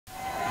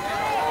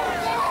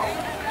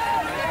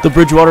The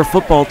Bridgewater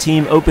football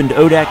team opened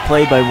ODAC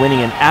play by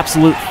winning an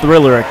absolute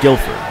thriller at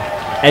Guilford,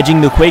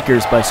 edging the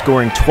Quakers by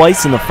scoring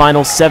twice in the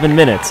final 7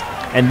 minutes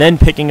and then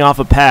picking off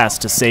a pass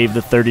to save the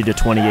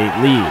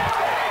 30-28 lead.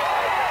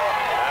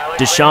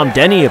 Desham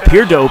Denny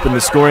appeared to open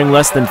the scoring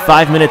less than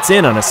 5 minutes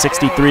in on a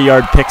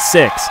 63-yard pick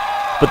six,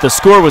 but the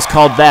score was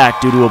called back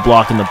due to a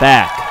block in the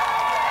back.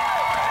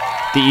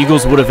 The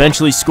Eagles would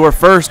eventually score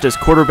first as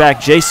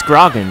quarterback Jay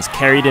Scroggins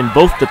carried in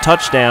both the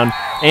touchdown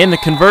and the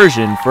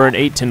conversion for an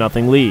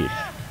 8-0 lead.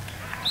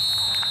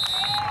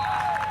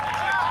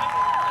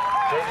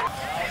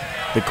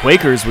 The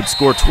Quakers would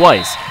score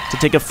twice to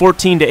take a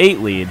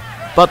 14-8 lead,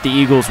 but the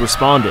Eagles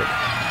responded.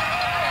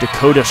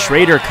 Dakota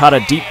Schrader caught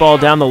a deep ball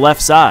down the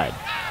left side,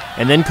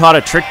 and then caught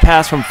a trick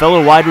pass from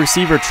fellow wide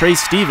receiver Trey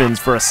Stevens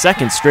for a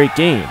second straight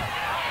gain.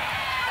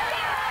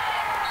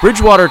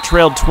 Bridgewater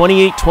trailed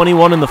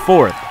 28-21 in the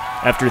fourth,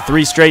 after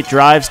 3 straight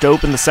drives to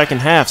open the second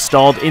half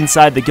stalled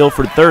inside the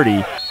Guilford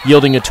 30,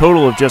 yielding a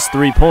total of just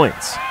 3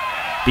 points.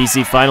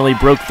 BC finally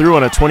broke through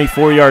on a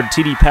 24-yard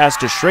TD pass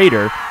to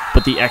Schrader,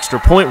 but the extra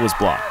point was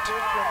blocked.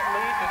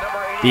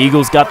 The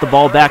Eagles got the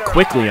ball back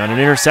quickly on an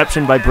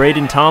interception by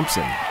Braden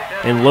Thompson,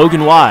 and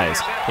Logan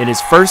Wise, in his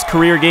first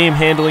career game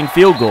handling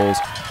field goals,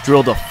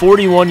 drilled a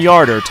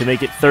 41-yarder to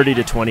make it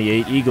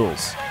 30-28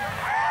 Eagles.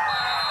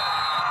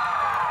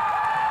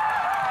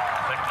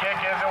 The kick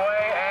is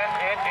away, and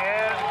it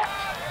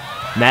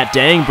is. Matt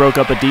Dang broke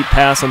up a deep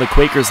pass on the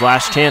Quakers'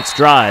 last chance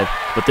drive,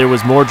 but there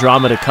was more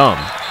drama to come.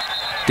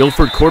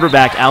 Guilford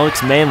quarterback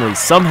Alex Manley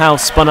somehow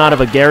spun out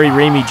of a Gary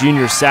Ramey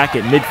Jr. sack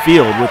at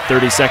midfield with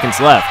 30 seconds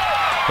left,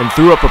 and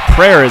threw up a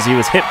prayer as he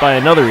was hit by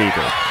another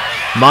Eagle.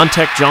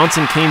 Montek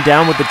Johnson came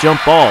down with the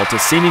jump ball to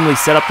seemingly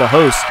set up the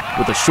hosts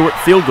with a short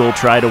field goal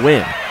try to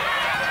win.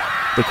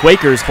 The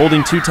Quakers,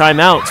 holding 2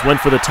 timeouts, went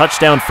for the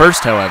touchdown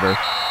first, however.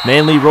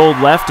 Manley rolled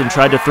left and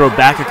tried to throw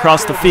back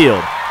across the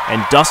field,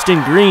 and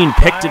Dustin Green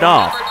picked it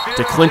off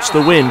to clinch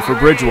the win for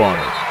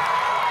Bridgewater.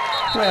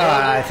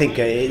 Well, I think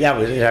that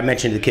was, I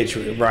mentioned to the kids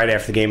right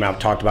after the game, I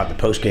talked about the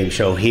post-game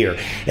show here.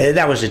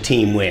 That was a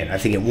team win. I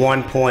think at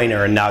one point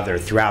or another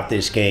throughout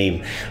this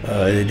game,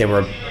 there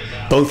were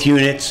both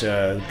units,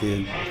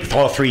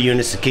 all 3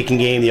 units, the kicking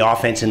game, the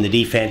offense and the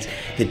defense,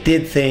 that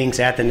did things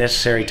at the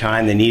necessary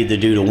time they needed to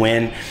do to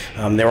win.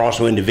 There were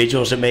also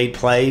individuals that made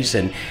plays,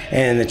 and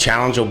the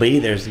challenge will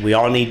be we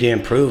all need to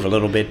improve a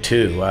little bit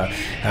too.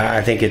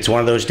 I think it's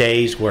one of those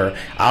days where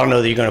I don't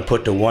know that you're going to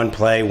put to one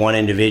play, one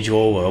individual,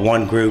 or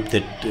one group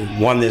that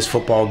won this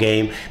football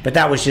game, but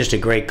that was just a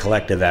great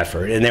collective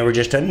effort, and there were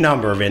just a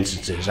number of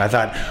instances. I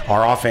thought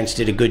our offense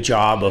did a good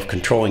job of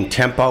controlling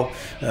tempo.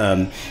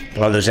 A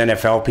lot of those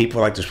NFL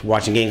people like just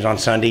watching games on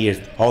Sunday,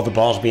 all the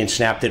balls being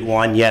snapped at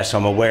one. Yes,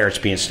 I'm aware it's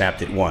being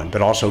snapped at one, but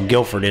also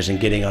Guilford isn't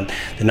getting on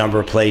the number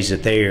of plays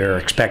that they are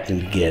expecting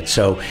to get.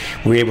 So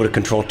we're able to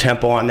control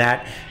tempo on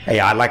that. Hey,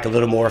 I'd like a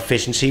little more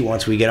efficiency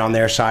once we get on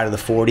their side of the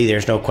 40.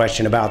 There's no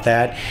question about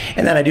that.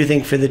 And then I do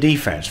think for the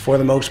defense, for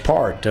the most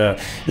part,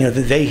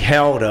 they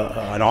held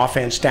an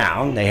offense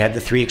down. They had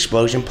the 3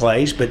 explosion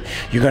plays, but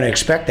you're going to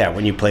expect that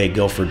when you play a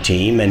Guilford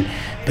team.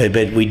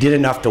 But we did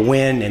enough to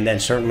win, and then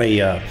certainly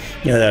a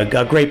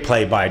great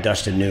play by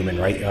Dustin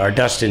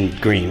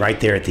Green right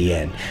there at the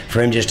end.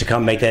 For him just to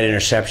come make that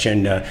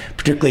interception,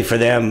 particularly for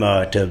them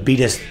to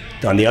beat us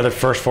on the other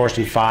first 4th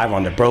and 5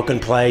 on the broken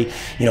play.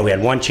 We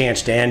had one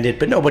chance to end it,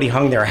 but nobody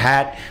hung their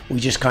hat. We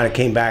just kind of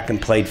came back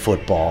and played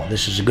football.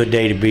 This is a good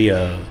day to be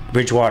a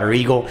Bridgewater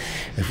Eagle.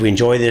 If we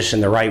enjoy this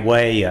in the right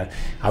way,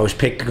 I was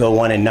picked to go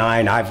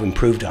 1-9. I've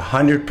improved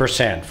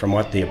 100% from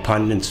what the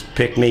pundits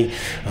picked me.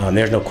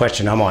 There's no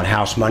question I'm on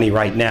house money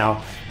right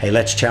now. Hey,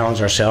 let's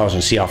challenge ourselves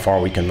and see how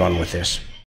far we can run with this.